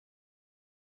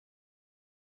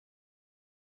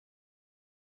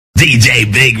DJ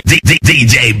Biggrich.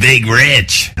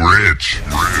 Rich,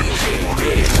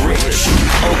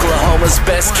 Oklahoma's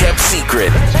best kept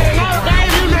secret.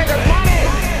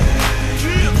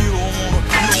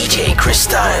 DJ Chris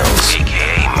Styles,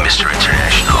 aka Mr.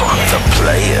 International, the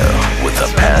player with a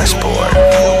passport.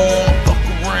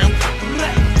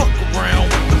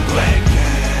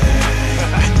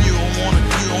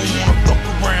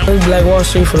 Black Wall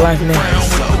Street for life now.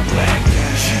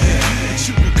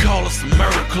 You can call us the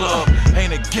murder club.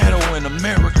 Ain't a ghetto in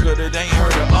America that ain't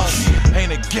heard of us.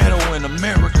 Ain't a ghetto in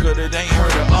America that ain't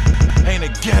heard of us. Ain't a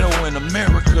ghetto in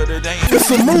America that ain't.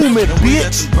 It's a movement,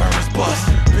 bitch. Burners bust.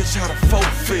 Bitch, how the folk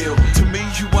feel? To me,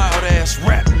 you wild ass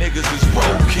rap niggas is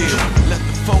roadkill. Let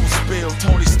the folks spill.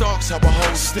 Tony Stark's have a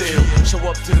whole still. Show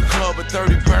up to the club with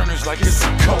 30 burners like it's a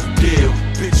coke deal.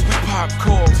 Bitch, we pop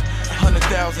corks.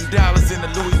 $100,000 in a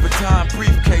Louis Vuitton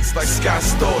briefcase like Scott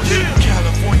Storch.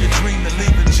 California dream to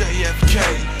leaving JFK.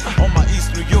 On my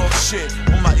East New York shit,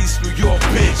 on my East New York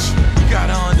bitch. You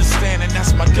gotta understand, and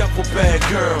that's my duffel bag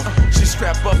girl. She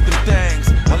strap up the things,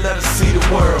 I let her see the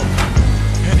world.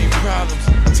 Any problems,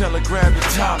 I tell her grab the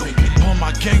Tommy. On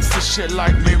my gangster shit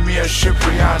like Mimir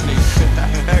Cipriani.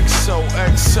 XO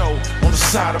on the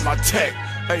side of my tech.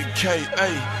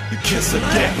 AKA the kiss of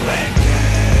death.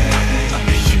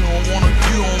 You don't wanna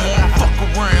fuck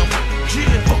around.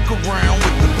 Fuck around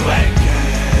with the black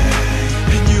gang.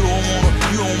 And you don't wanna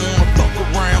fuck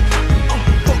around.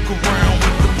 Fuck around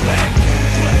with the black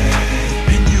gang.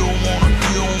 And you don't wanna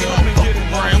fuck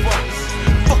around.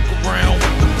 Fuck around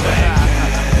with the black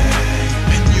gang.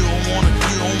 And you don't wanna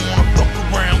fuck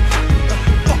around.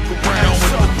 Fuck around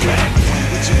with the black gang.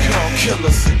 What you call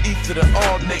killers? To the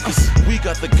all niggas, we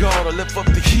got the gall to lift up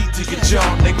the heat to get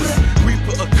y'all niggas.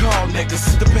 Reaper a call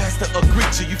niggas, the pastor agree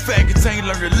to you faggots ain't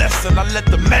learned your lesson. I let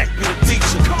the Mac be the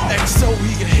teacher. XO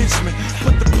he a henchman,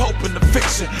 put the Pope in the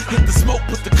fiction. Hit the smoke,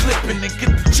 put the clip in, and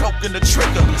get the choke in the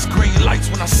trigger. It's green lights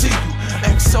when I see you.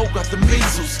 XO got the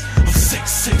measles. I'm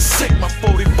sick, my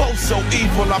 44 so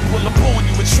evil. I pull up on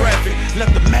you in traffic,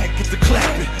 let the Mac get the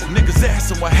clapping. Niggas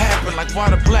asking what happened, like why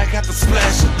the black had to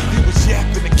splash it. He was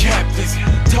yapping the captains,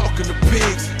 talking to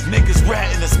pigs, niggas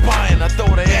ratting and spying. I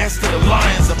throw their ass to the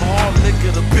lions. I'm hard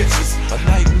liquor to bitches, a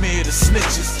nightmare to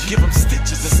snitches. Give them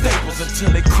stitches and staples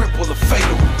until they cripple or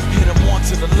fatal. Hit them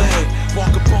once in the leg,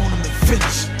 walk up on them and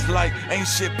finish. Like ain't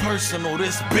shit personal,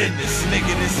 this business,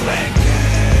 nigga, this black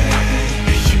gang.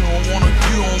 You don't wanna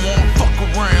fuck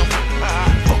around.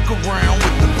 Fuck around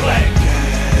with the black gang.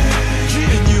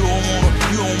 And you don't wanna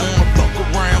fuck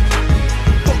around.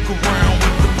 Fuck around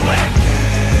with the black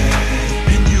gang.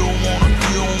 And you don't wanna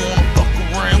fuck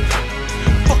around.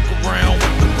 Fuck around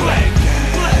with the black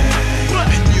gang.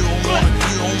 And you don't wanna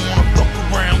fuck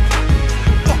around.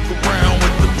 Fuck around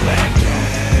with the black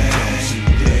gang. Don't you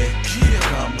dare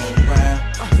come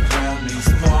around these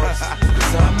parts,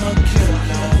 'cause I'm a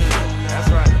killer. That's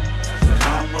right.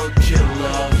 I'm a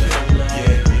killer.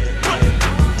 Yeah.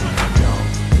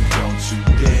 Don't you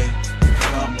dare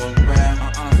come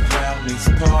around these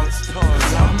parts,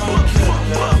 'cause I'm a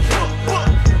killer.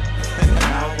 And I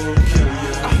will kill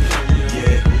you.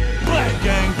 Yeah. Black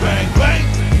gang, bang, bang.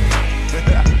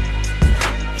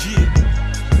 Yeah.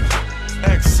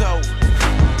 XO.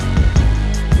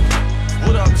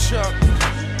 What up, Chuck?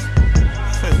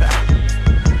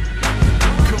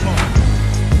 Come on.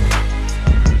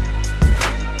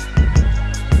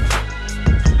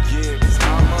 Yeah, 'cause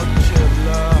I'm a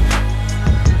killer.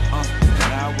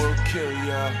 And I will kill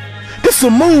ya. It's a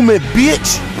movement,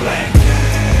 bitch. Black